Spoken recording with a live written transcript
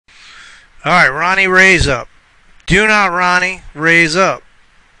All right, Ronnie, raise up. Do not, Ronnie, raise up.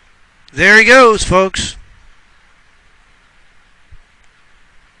 There he goes, folks.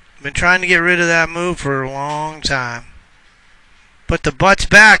 Been trying to get rid of that move for a long time. But the butt's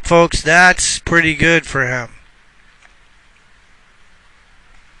back, folks. That's pretty good for him.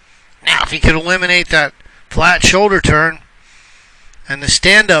 Now, if he could eliminate that flat shoulder turn and the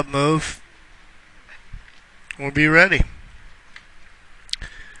stand-up move, we'll be ready.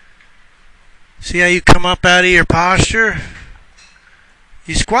 See how you come up out of your posture?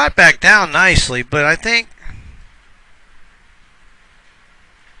 You squat back down nicely, but I think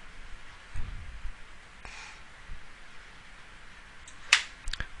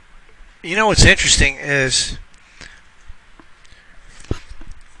you know what's interesting is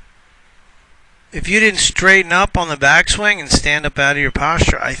if you didn't straighten up on the backswing and stand up out of your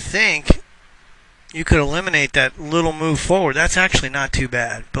posture, I think you could eliminate that little move forward. That's actually not too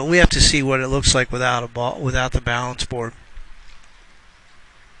bad, but we have to see what it looks like without a ball, without the balance board.